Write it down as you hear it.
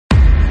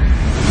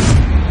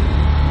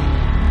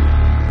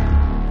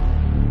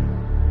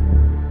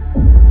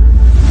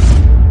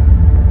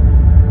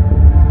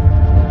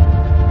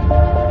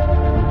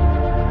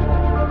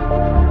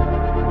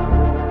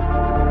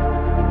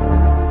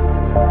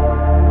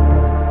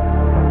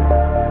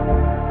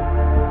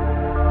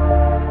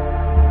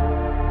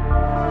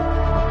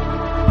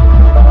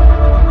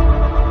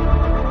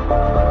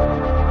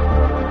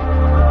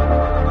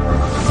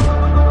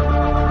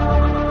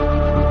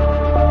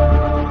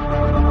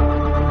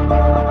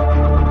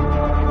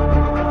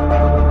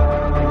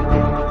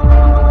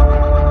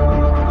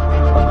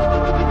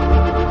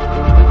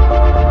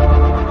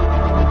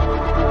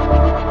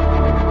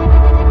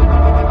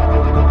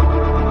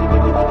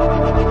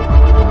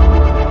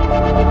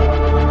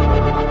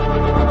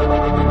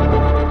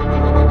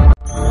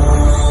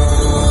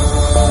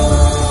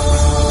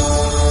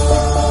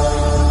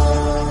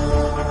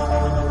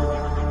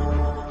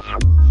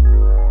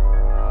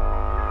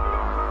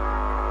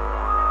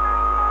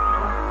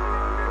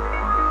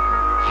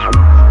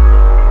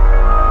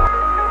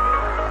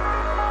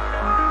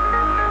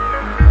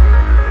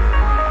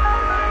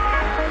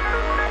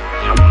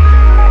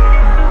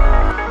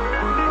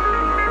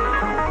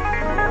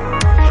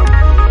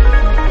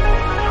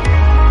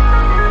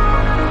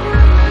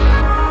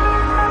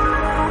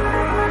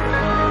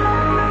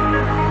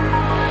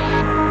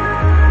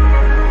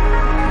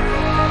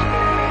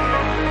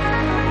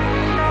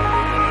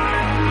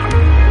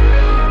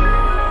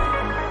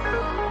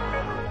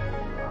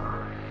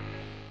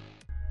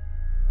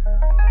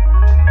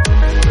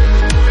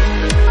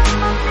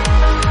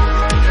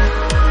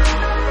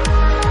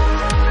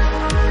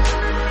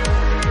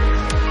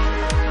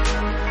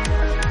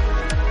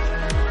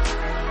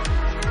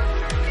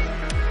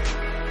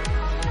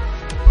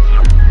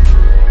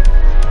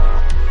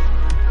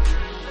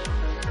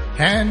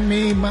Hand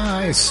me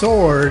my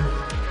sword.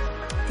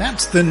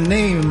 That's the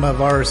name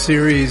of our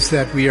series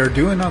that we are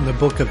doing on the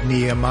book of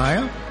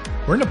Nehemiah.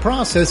 We're in the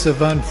process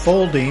of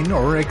unfolding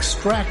or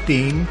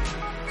extracting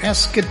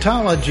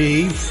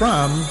eschatology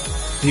from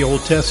the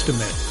Old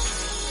Testament.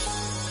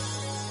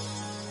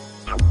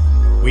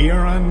 We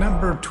are on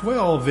number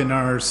 12 in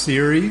our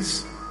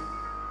series.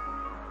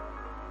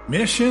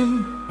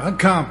 Mission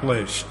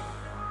accomplished.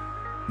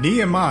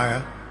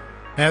 Nehemiah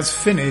has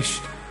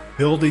finished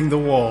building the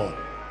wall.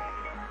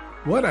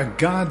 What a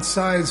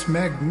God-sized,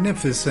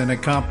 magnificent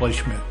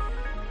accomplishment.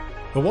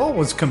 The wall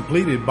was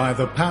completed by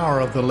the power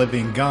of the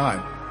living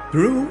God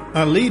through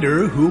a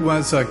leader who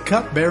was a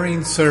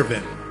cup-bearing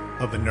servant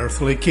of an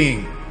earthly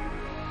king.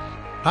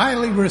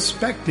 Highly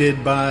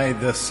respected by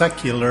the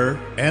secular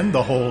and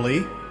the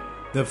holy,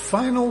 the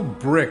final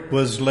brick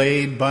was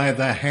laid by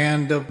the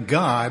hand of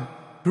God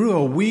through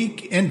a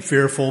weak and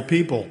fearful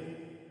people.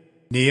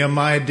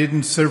 Nehemiah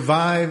didn't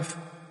survive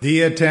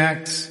the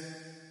attacks.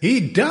 He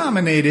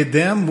dominated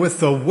them with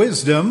the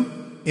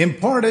wisdom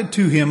imparted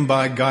to him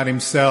by God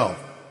himself.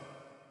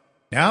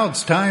 Now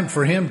it's time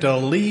for him to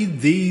lead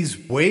these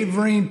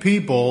wavering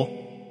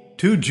people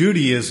to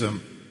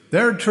Judaism,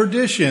 their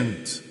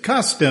traditions,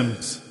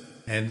 customs,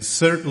 and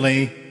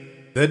certainly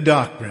the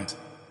doctrines.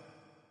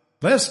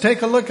 Let's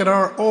take a look at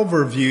our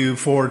overview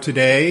for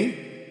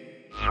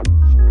today.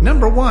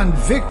 Number 1,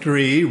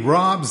 victory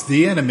robs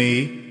the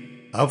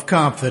enemy of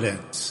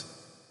confidence.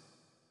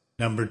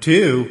 Number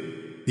 2,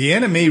 the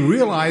enemy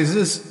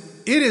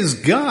realizes it is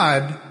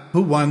God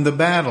who won the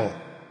battle.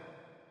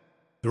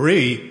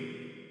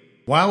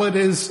 3, while it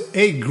is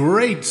a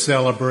great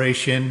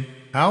celebration,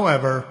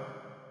 however,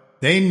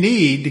 they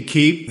need to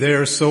keep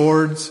their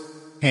swords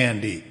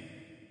handy.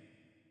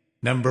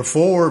 Number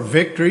 4,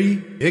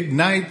 victory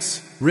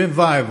ignites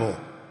revival.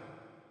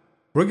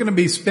 We're going to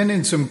be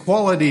spending some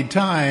quality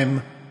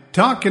time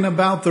talking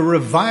about the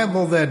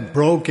revival that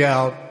broke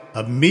out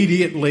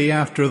immediately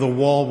after the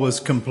wall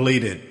was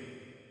completed.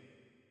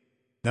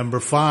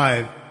 Number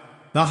 5,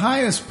 the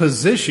highest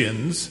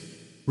positions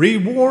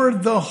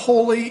reward the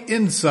holy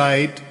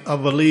insight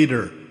of a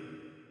leader.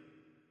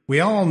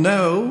 We all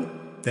know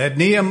that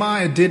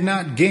Nehemiah did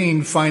not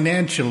gain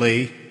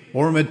financially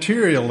or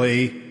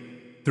materially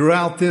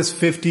throughout this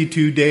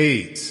 52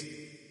 days.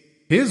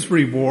 His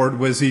reward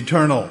was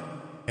eternal,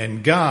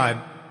 and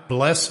God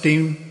blessed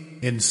him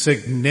in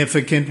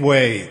significant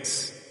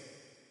ways.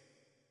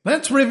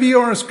 Let's review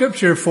our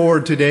scripture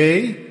for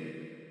today.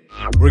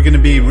 We're going to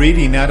be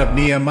reading out of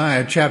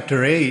Nehemiah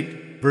chapter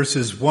 8,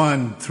 verses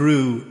 1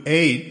 through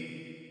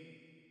 8.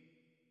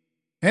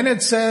 And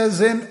it says,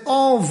 "And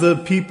all the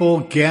people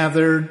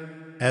gathered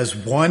as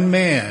one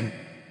man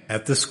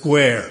at the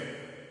square,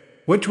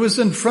 which was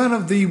in front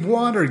of the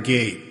water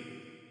gate.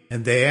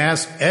 And they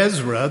asked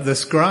Ezra the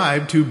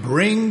scribe to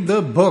bring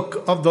the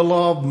book of the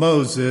law of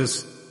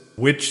Moses,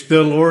 which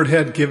the Lord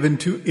had given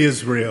to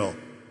Israel.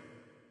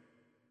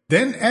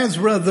 Then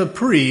Ezra the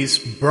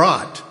priest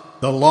brought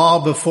the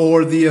law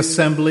before the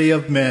assembly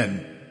of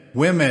men,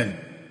 women,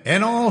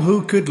 and all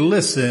who could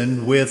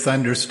listen with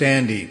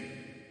understanding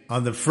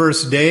on the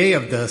first day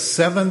of the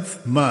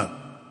 7th month.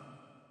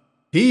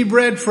 He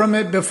read from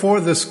it before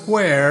the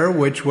square,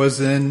 which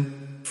was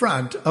in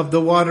front of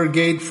the water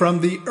gate from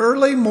the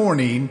early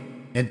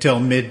morning until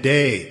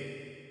midday,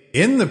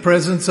 in the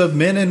presence of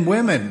men and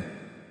women,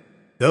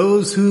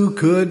 those who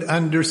could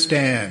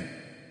understand.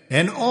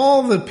 And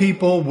all the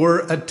people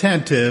were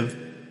attentive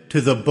to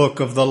the book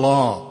of the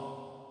law.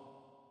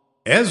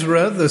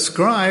 Ezra the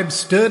scribe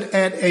stood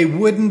at a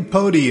wooden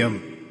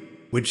podium,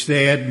 which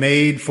they had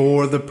made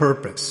for the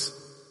purpose.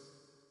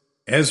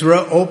 Ezra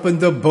opened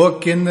the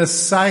book in the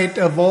sight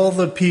of all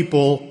the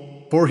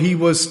people, for he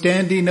was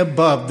standing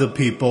above the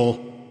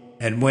people,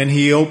 and when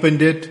he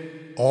opened it,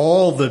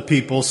 all the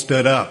people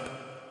stood up.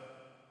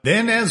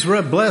 Then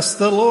Ezra blessed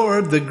the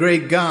Lord, the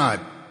great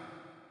God,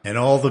 and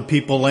all the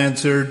people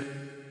answered,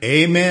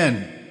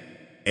 Amen,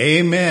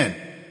 Amen,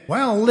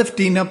 while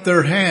lifting up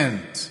their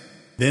hands.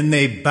 Then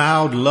they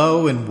bowed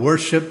low and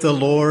worshiped the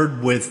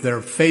Lord with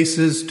their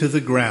faces to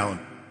the ground.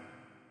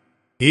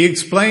 He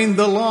explained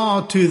the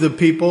law to the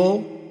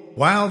people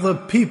while the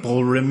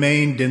people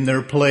remained in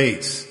their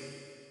place.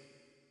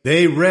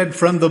 They read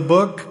from the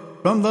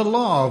book, from the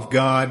law of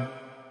God,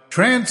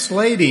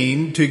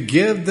 translating to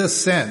give the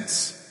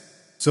sense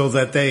so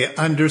that they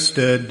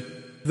understood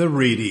the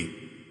reading.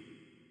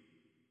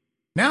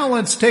 Now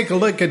let's take a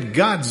look at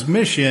God's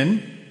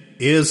mission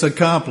is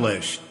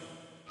accomplished.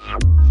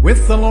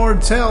 With the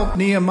Lord's help,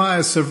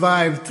 Nehemiah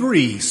survived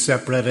 3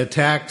 separate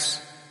attacks,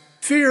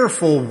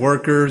 fearful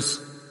workers,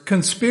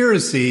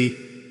 conspiracy,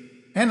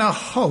 and a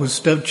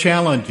host of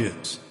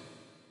challenges.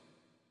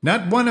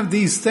 Not one of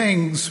these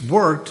things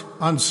worked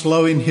on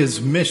slowing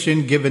his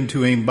mission given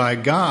to him by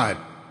God.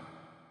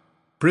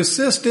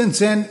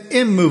 Persistence and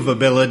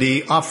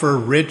immovability offer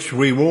rich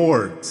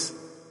rewards.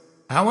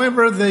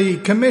 However, the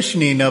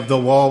commissioning of the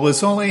wall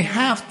was only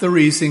half the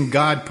reason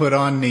God put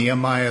on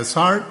Nehemiah's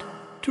heart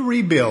to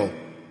rebuild.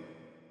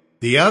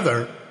 The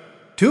other,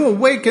 to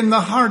awaken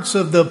the hearts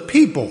of the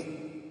people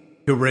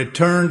to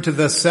return to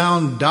the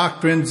sound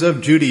doctrines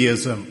of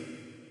Judaism,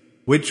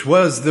 which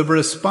was the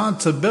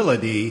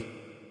responsibility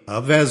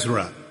of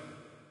Ezra.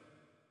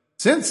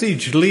 Since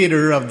each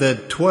leader of the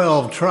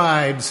 12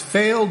 tribes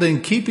failed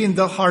in keeping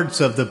the hearts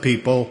of the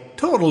people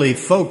totally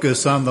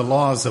focused on the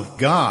laws of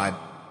God,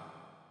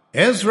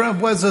 Ezra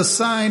was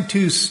assigned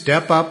to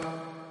step up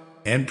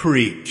and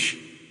preach.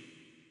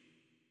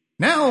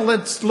 Now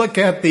let's look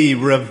at the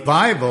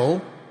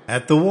revival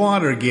at the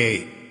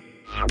Watergate.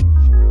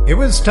 It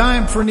was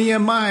time for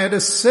Nehemiah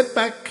to sit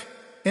back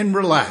and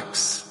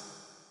relax.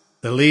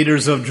 The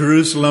leaders of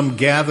Jerusalem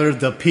gathered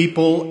the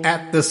people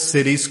at the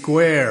city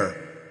square,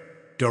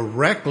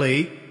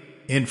 directly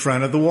in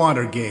front of the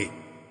Watergate.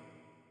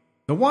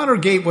 The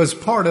Watergate was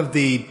part of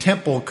the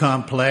temple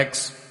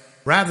complex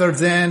rather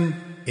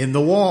than in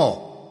the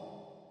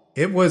wall.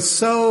 It was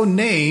so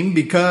named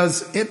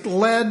because it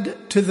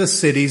led to the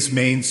city's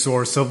main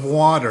source of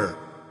water,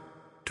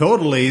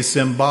 totally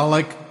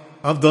symbolic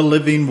of the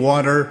living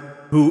water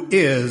who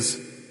is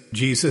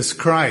Jesus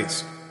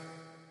Christ.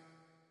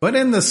 But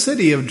in the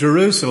city of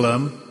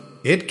Jerusalem,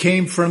 it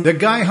came from the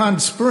Gihon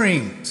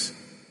Springs,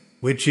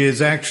 which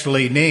is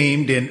actually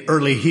named in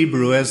early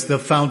Hebrew as the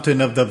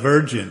Fountain of the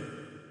Virgin.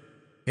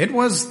 It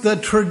was the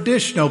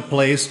traditional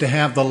place to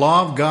have the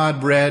law of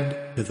God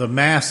read to the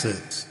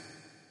masses.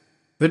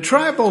 The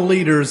tribal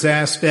leaders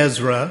asked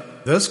Ezra,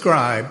 the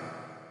scribe,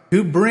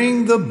 to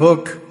bring the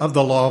book of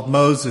the law of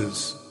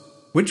Moses,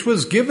 which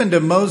was given to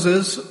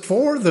Moses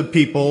for the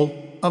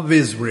people of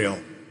Israel.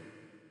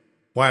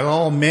 While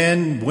all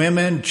men,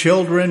 women,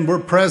 children were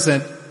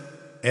present,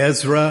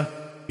 Ezra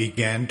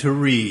began to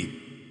read.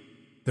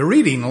 The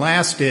reading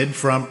lasted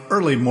from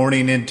early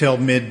morning until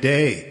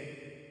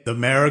midday. The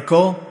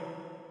miracle,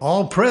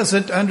 all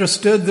present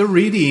understood the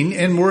reading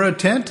and were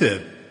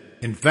attentive.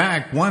 In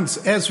fact,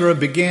 once Ezra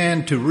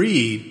began to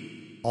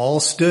read, all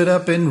stood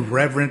up in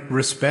reverent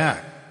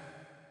respect.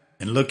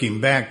 And looking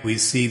back, we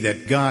see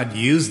that God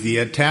used the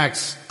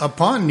attacks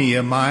upon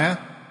Nehemiah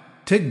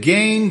to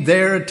gain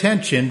their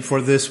attention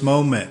for this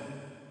moment.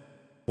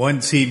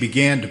 Once he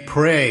began to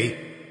pray,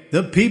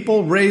 the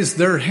people raised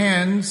their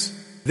hands,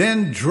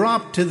 then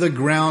dropped to the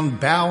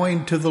ground,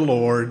 bowing to the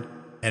Lord,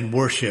 and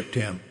worshipped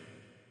him.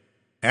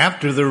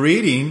 After the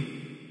reading,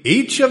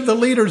 each of the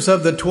leaders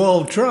of the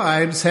 12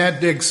 tribes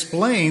had to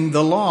explain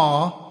the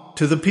law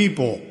to the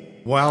people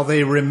while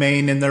they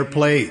remain in their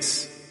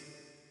place.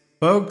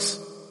 Folks,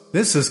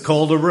 this is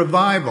called a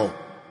revival.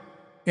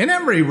 In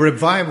every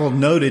revival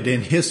noted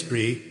in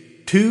history,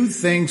 two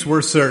things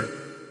were certain.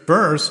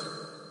 First,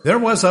 there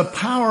was a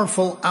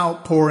powerful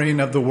outpouring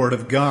of the Word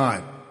of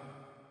God.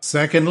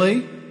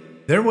 Secondly,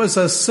 there was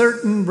a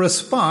certain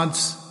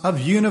response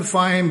of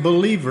unifying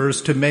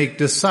believers to make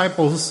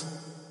disciples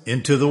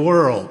into the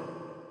world.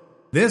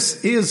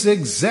 This is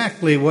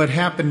exactly what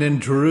happened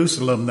in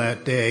Jerusalem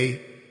that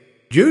day.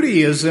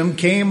 Judaism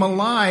came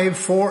alive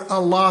for a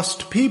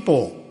lost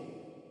people.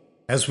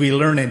 As we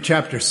learn in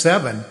chapter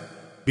 7,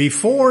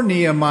 before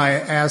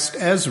Nehemiah asked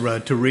Ezra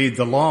to read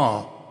the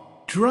law,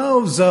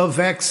 droves of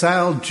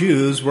exiled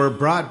Jews were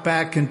brought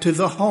back into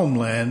the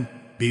homeland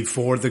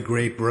before the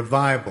great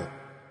revival.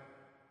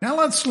 Now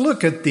let's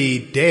look at the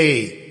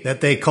day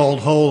that they called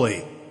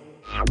holy.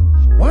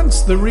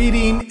 Once the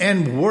reading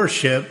and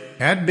worship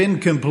had been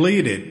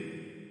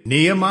completed,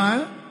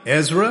 Nehemiah,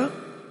 Ezra,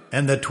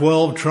 and the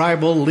 12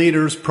 tribal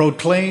leaders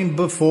proclaimed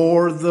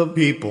before the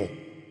people,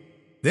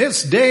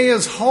 "This day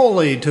is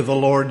holy to the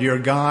Lord your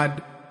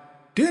God.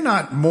 Do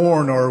not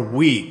mourn or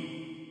weep."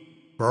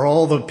 For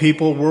all the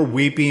people were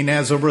weeping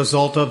as a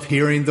result of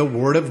hearing the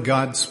word of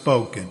God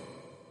spoken.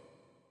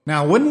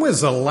 Now, when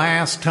was the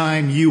last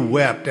time you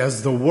wept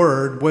as the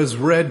word was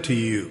read to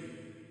you?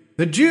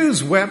 The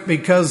Jews wept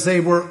because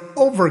they were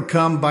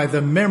overcome by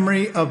the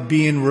memory of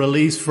being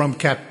released from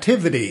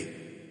captivity,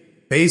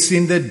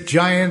 facing the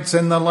giants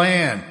in the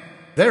land,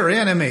 their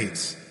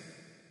enemies,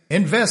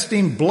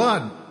 investing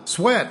blood,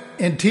 sweat,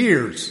 and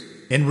tears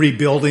in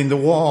rebuilding the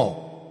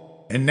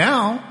wall. And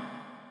now,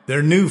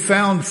 their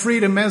newfound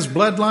freedom as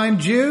bloodline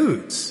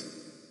Jews.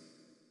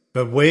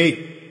 But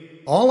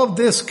wait, all of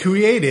this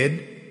created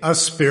a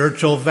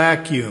spiritual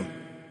vacuum.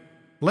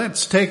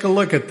 Let's take a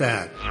look at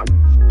that.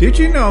 Did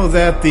you know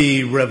that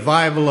the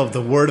revival of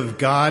the Word of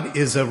God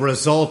is a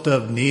result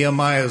of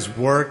Nehemiah's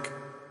work,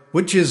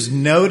 which is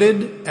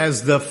noted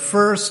as the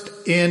first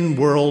in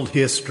world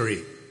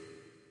history?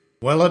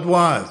 Well, it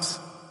was.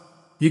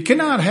 You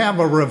cannot have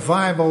a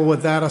revival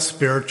without a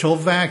spiritual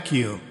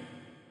vacuum.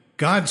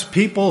 God's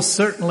people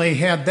certainly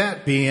had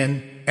that,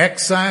 being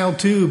exiled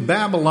to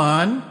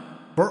Babylon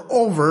for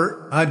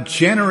over a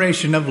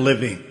generation of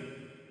living.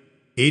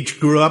 Each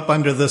grew up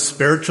under the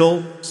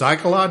spiritual,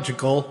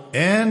 psychological,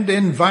 and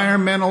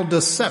environmental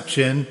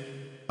deception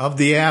of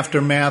the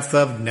aftermath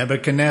of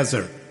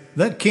Nebuchadnezzar,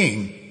 the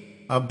king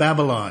of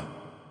Babylon,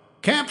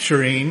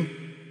 capturing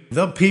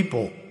the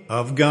people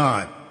of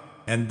God.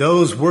 And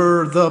those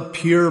were the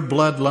pure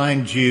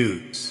bloodline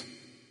Jews.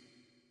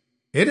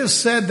 It is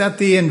said that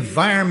the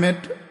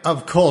environment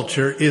of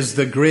culture is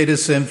the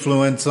greatest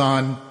influence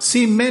on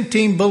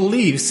cementing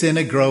beliefs in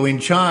a growing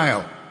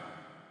child.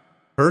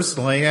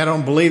 Personally, I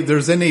don't believe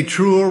there's any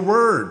truer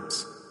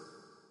words.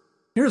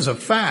 Here's a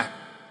fact.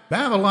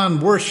 Babylon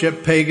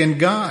worshiped pagan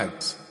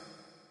gods,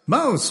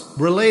 most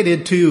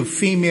related to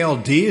female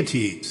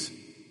deities,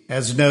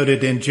 as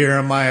noted in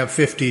Jeremiah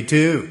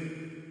 52.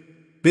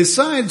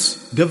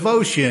 Besides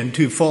devotion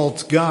to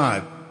false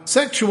god,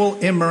 sexual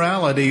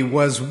immorality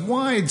was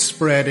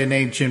widespread in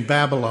ancient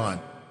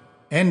Babylon,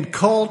 and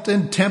cult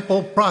and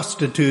temple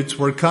prostitutes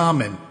were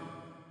common.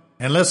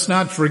 And let's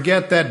not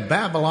forget that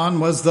Babylon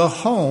was the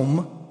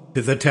home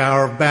to the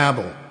Tower of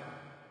Babel,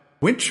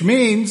 which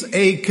means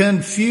a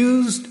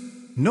confused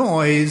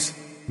noise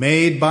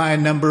made by a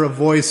number of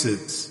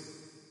voices.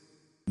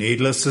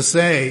 Needless to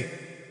say,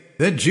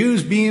 the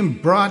Jews being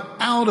brought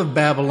out of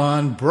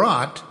Babylon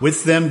brought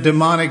with them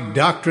demonic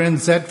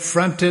doctrines that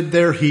fronted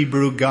their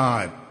Hebrew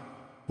God,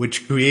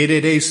 which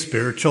created a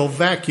spiritual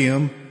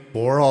vacuum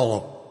for all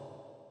of them.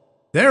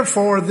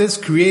 Therefore, this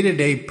created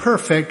a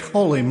perfect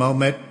holy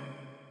moment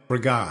for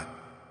God.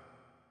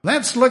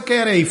 Let's look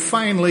at a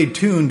finely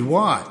tuned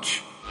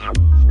watch.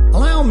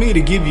 Allow me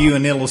to give you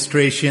an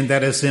illustration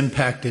that has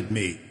impacted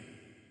me.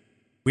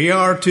 We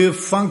are to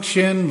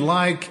function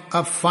like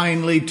a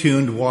finely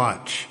tuned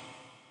watch.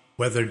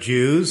 Whether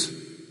Jews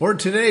or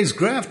today's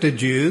grafted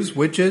Jews,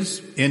 which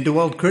is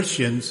indwelt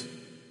Christians,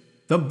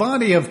 the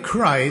body of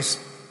Christ,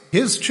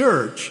 His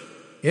church,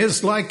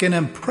 is like an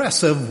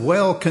impressive,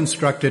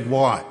 well-constructed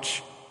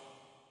watch.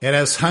 It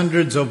has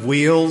hundreds of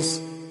wheels,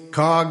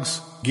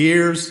 cogs,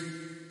 gears,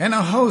 and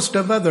a host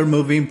of other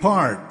moving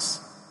parts.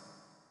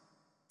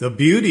 The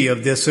beauty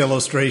of this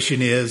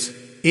illustration is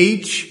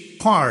each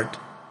part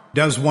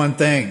does one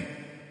thing,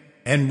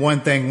 and one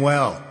thing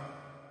well.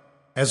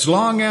 As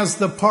long as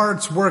the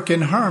parts work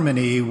in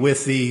harmony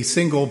with the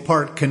single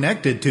part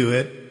connected to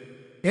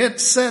it, it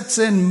sets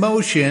in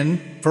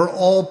motion for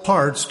all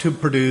parts to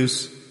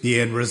produce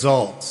the end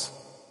results,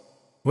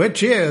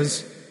 which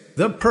is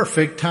the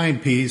perfect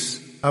timepiece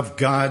of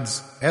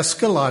God's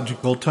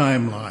eschatological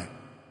timeline.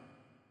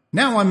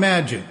 Now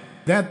imagine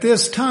that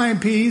this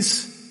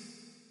timepiece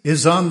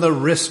is on the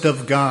wrist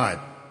of God.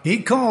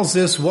 He calls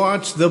this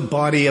watch the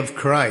body of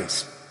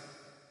Christ,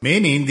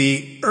 meaning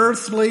the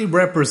earthly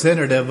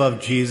representative of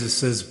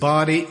Jesus'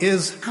 body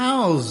is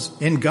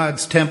housed in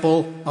God's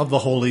temple of the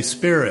Holy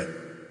Spirit.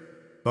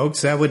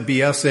 Folks, that would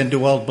be us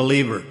indwelt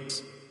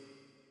believers.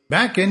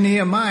 Back in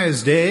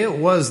Nehemiah's day, it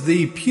was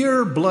the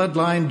pure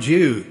bloodline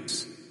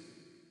Jews.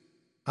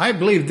 I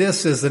believe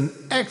this is an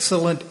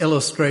excellent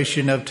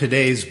illustration of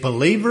today's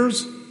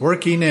believers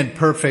working in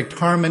perfect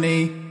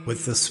harmony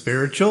with the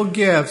spiritual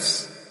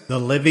gifts the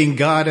living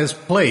God has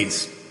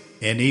placed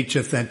in each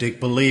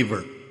authentic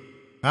believer.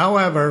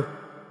 However,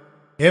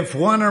 if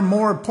one or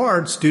more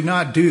parts do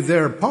not do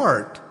their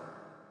part,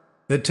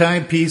 the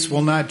timepiece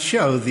will not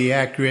show the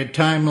accurate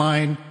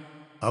timeline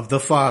of the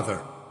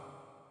Father.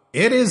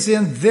 It is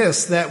in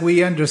this that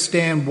we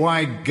understand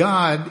why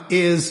God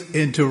is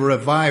into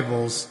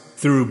revivals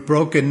through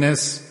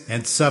brokenness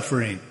and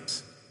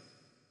sufferings.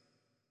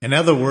 In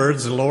other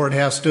words, the Lord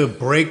has to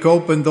break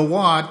open the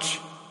watch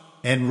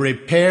and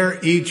repair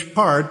each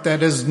part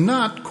that is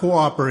not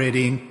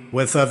cooperating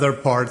with other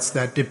parts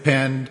that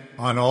depend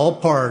on all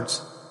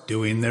parts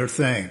doing their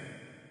thing.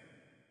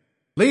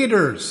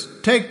 Leaders,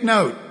 take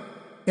note.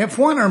 If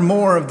one or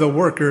more of the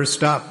workers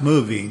stop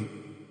moving,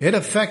 it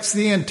affects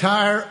the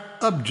entire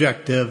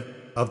objective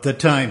of the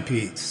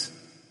timepiece.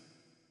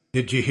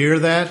 Did you hear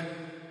that?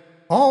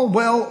 All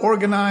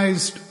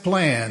well-organized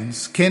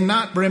plans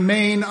cannot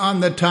remain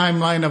on the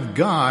timeline of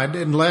God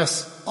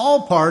unless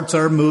all parts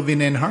are moving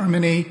in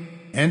harmony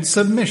and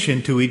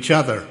submission to each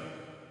other.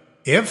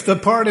 If the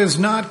part is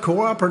not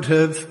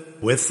cooperative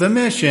with the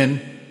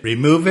mission,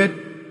 remove it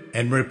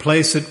and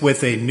replace it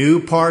with a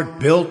new part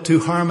built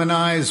to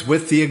harmonize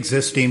with the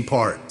existing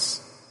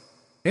parts.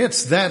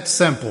 It's that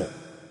simple.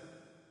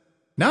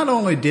 Not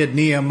only did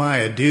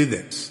Nehemiah do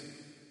this,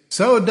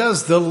 so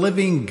does the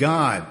living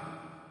God.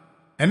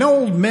 An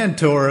old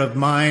mentor of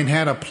mine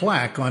had a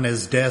plaque on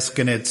his desk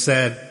and it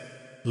said,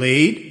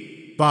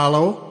 "Lead,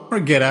 follow, or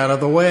get out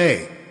of the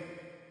way."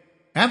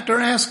 After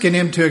asking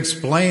him to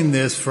explain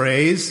this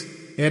phrase,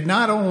 it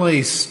not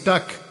only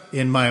stuck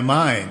in my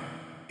mind,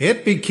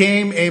 it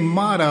became a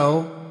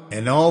motto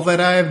in all that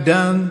I have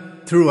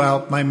done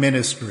throughout my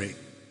ministry.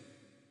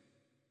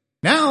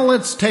 Now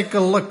let's take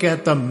a look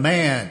at the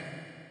man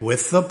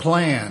with the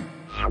plan.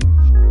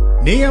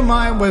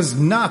 Nehemiah was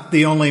not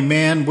the only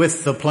man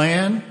with the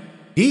plan.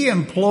 He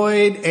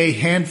employed a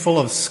handful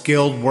of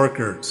skilled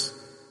workers,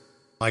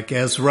 like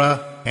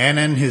Ezra,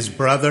 Hanan his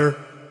brother,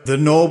 the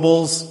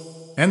nobles,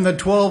 and the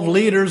 12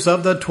 leaders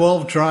of the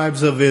 12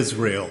 tribes of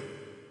Israel.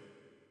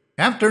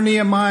 After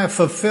Nehemiah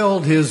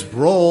fulfilled his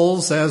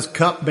roles as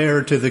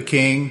cupbearer to the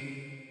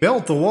king,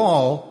 built the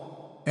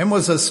wall, and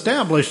was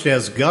established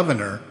as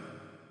governor,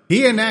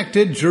 he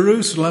enacted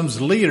Jerusalem's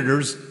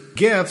leaders'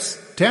 gifts,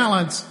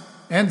 talents,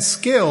 and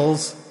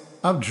skills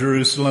of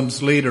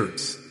Jerusalem's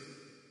leaders.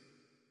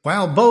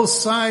 While both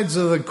sides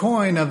of the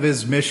coin of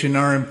his mission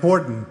are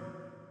important,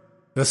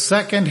 the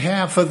second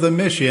half of the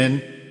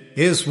mission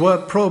is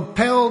what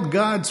propelled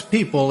God's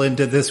people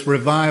into this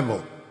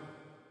revival.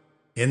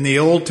 In the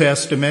Old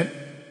Testament,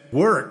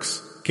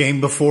 works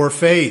came before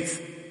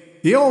faith.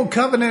 The Old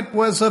Covenant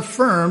was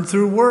affirmed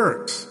through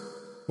works,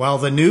 while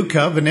the New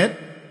Covenant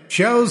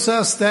shows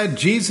us that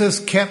Jesus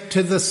kept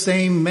to the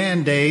same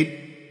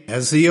mandate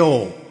as the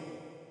Old.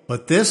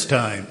 But this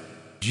time,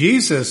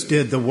 Jesus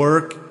did the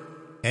work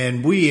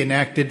and we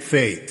enacted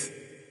faith.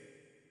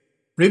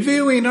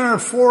 Reviewing our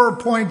 4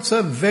 points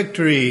of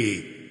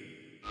victory.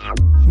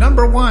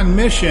 Number 1,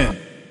 mission.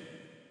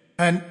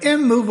 An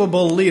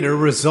immovable leader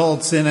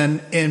results in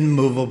an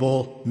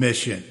immovable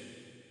mission.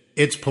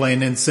 It's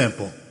plain and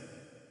simple.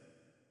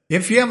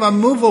 If you have a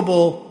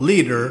movable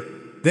leader,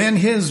 then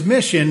his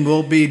mission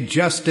will be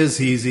just as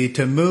easy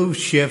to move,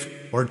 shift,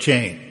 or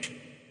change.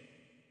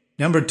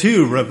 Number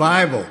 2,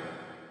 revival.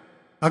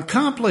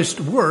 Accomplished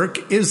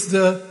work is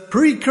the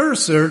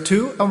precursor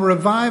to a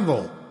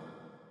revival.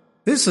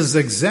 This is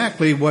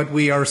exactly what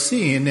we are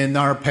seeing in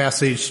our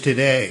passage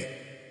today.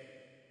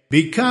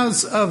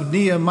 Because of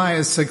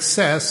Nehemiah's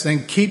success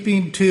in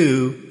keeping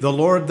to the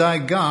Lord thy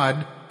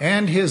God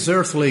and his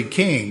earthly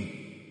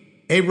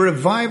king, a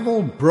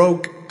revival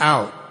broke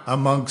out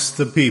amongst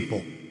the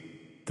people.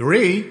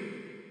 3,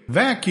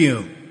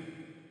 vacuum.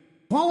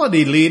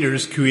 Quality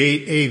leaders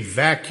create a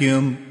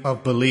vacuum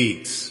of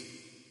beliefs.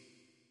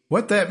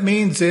 What that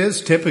means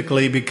is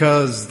typically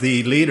because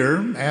the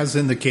leader, as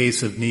in the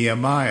case of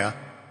Nehemiah,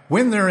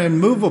 when they're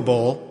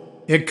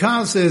immovable, it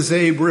causes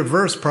a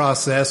reverse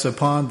process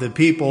upon the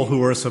people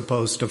who are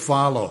supposed to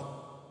follow.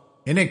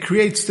 And it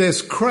creates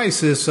this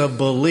crisis of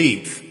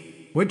belief,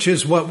 which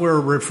is what we're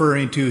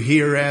referring to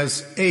here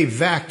as a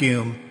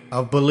vacuum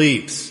of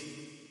beliefs.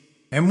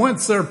 And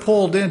once they're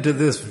pulled into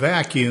this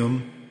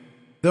vacuum,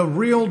 the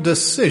real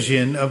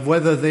decision of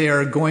whether they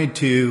are going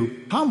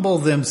to humble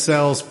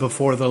themselves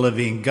before the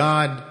living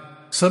God,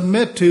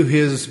 submit to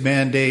his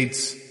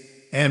mandates,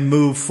 and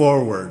move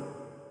forward.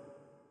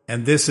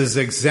 And this is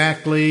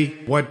exactly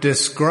what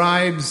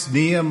describes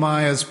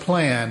Nehemiah's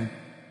plan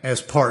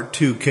as part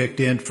 2 kicked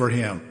in for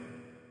him.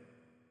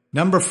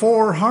 Number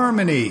 4,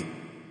 harmony.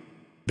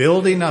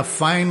 Building a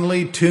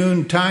finely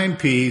tuned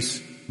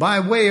timepiece by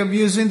way of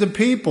using the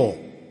people.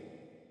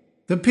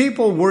 The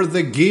people were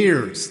the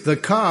gears, the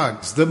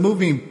cogs, the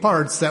moving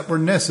parts that were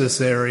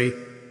necessary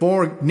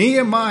for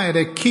Nehemiah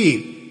to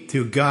keep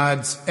to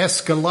God's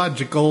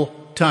eschatological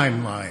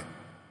timeline.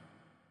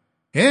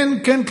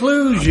 In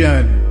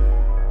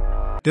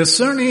conclusion,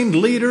 discerning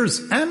leaders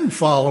and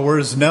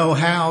followers know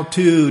how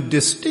to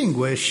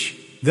distinguish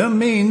the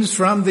means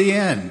from the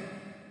end.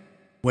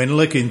 When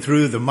looking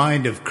through the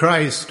mind of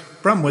Christ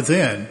from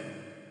within,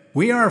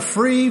 we are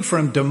free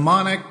from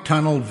demonic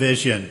tunnel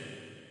vision.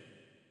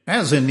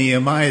 As in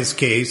Nehemiah's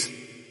case,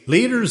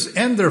 leaders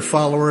and their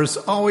followers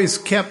always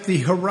kept the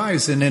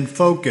horizon in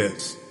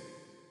focus,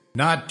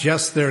 not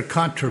just their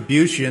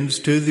contributions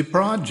to the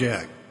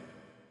project.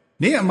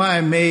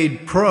 Nehemiah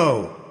made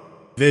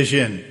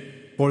provision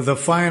for the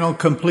final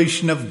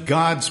completion of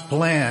God's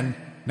plan,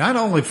 not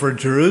only for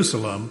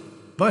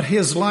Jerusalem, but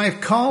his life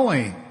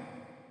calling.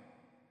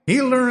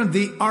 He learned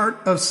the art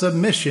of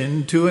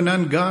submission to an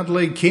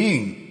ungodly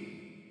king.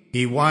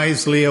 He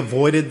wisely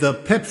avoided the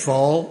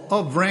pitfall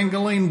of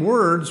wrangling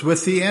words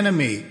with the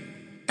enemy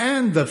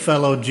and the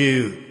fellow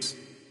Jews.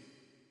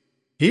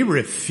 He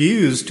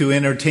refused to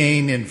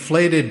entertain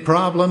inflated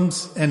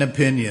problems and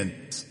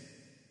opinions.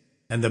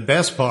 And the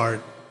best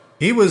part,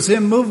 he was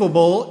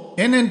immovable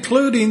in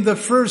including the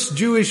first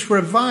Jewish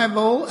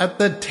revival at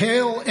the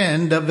tail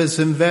end of his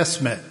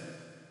investment.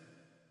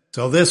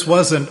 So this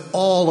wasn't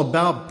all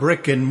about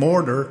brick and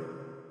mortar.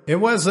 It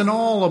wasn't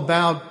all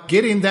about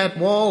getting that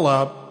wall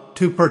up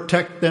to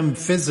protect them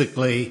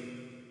physically.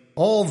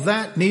 All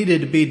that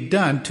needed to be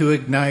done to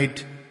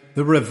ignite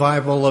the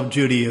revival of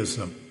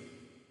Judaism.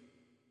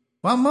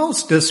 While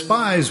most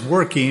despise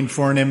working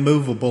for an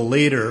immovable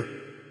leader,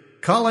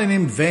 calling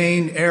him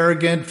vain,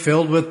 arrogant,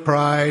 filled with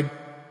pride,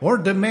 or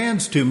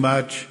demands too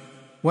much,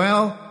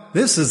 well,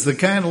 this is the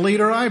kind of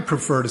leader I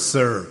prefer to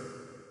serve.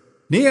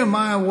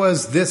 Nehemiah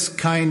was this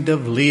kind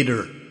of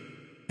leader,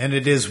 and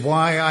it is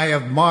why I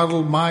have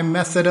modeled my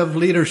method of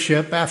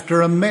leadership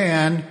after a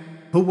man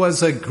who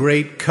was a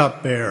great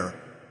cupbearer,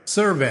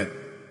 servant,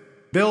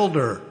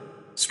 builder,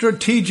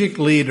 strategic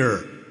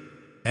leader,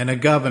 and a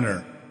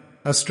governor,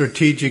 a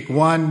strategic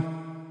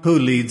one who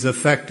leads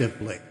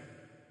effectively.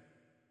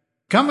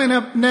 Coming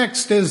up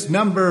next is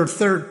number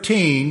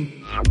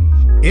 13,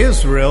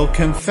 Israel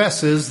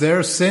confesses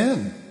their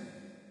sin.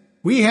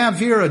 We have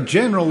here a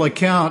general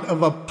account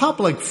of a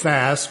public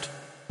fast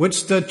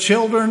which the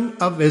children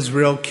of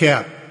Israel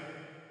kept,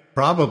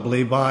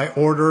 probably by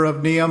order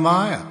of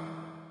Nehemiah,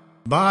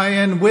 by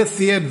and with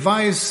the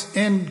advice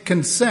and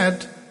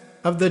consent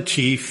of the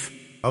chief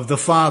of the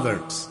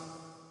fathers.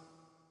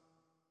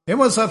 It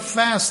was a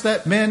fast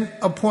that men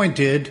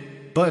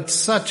appointed, but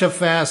such a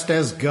fast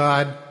as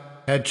God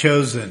had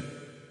chosen.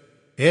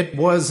 It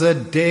was a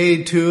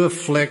day to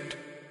afflict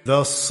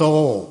the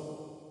soul.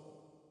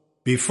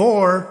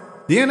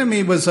 Before, the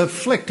enemy was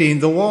afflicting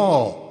the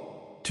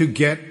wall to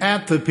get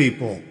at the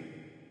people.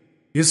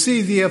 You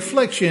see, the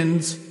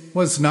afflictions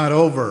was not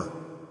over.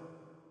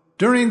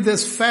 During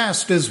this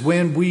fast is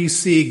when we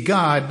see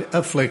God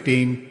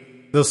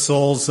afflicting the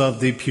souls of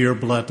the pure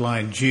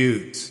bloodline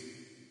Jews.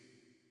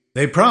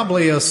 They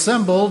probably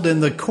assembled in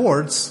the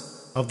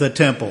courts of the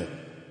temple,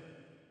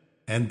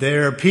 and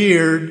there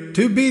appeared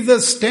to be the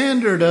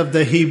standard of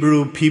the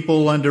Hebrew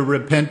people under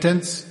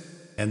repentance,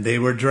 and they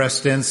were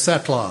dressed in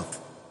sackcloth,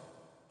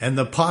 and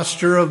the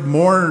posture of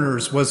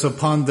mourners was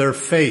upon their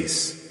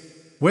face,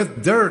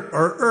 with dirt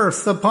or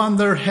earth upon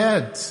their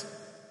heads.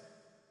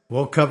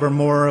 We'll cover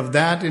more of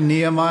that in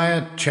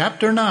Nehemiah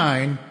chapter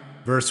 9,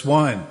 verse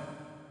 1.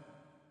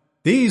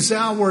 These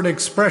outward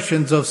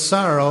expressions of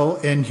sorrow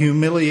and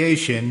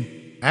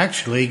humiliation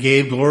actually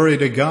gave glory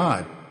to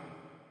God,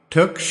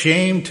 took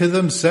shame to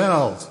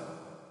themselves,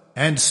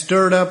 and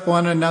stirred up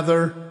one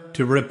another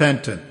to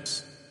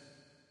repentance.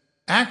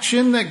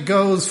 Action that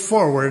goes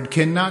forward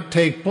cannot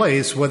take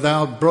place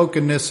without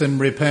brokenness and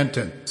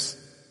repentance.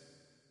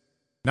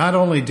 Not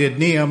only did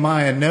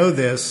Nehemiah know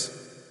this,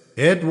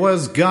 it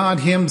was God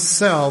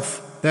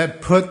himself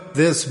that put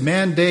this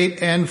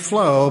mandate and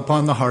flow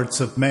upon the hearts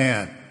of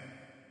man.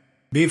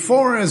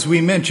 Before, as we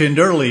mentioned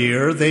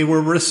earlier, they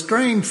were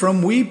restrained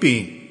from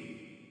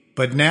weeping,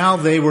 but now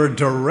they were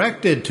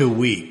directed to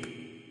weep.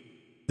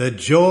 The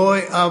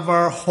joy of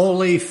our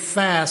holy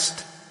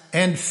fast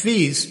and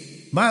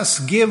feast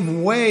must give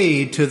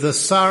way to the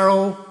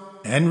sorrow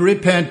and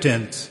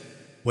repentance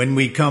when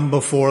we come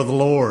before the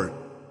Lord.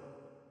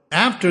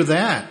 After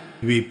that,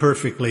 to be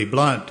perfectly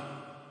blunt,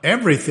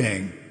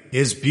 everything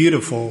is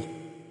beautiful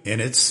in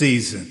its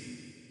season.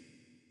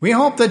 We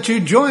hope that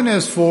you join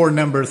us for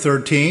number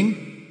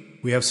 13.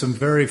 We have some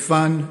very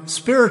fun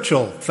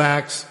spiritual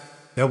facts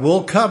that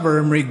we'll cover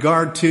in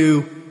regard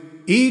to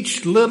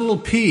each little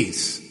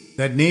piece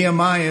that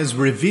Nehemiah is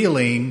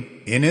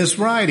revealing in his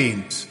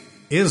writings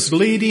is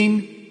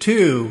leading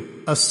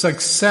to a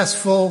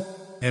successful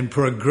and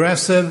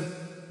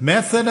progressive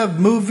method of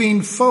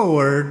moving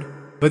forward,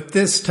 but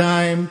this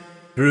time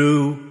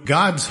through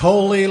God's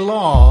holy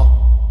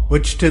law,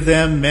 which to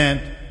them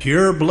meant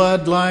pure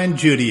bloodline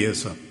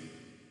Judaism.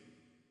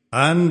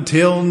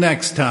 Until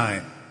next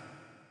time.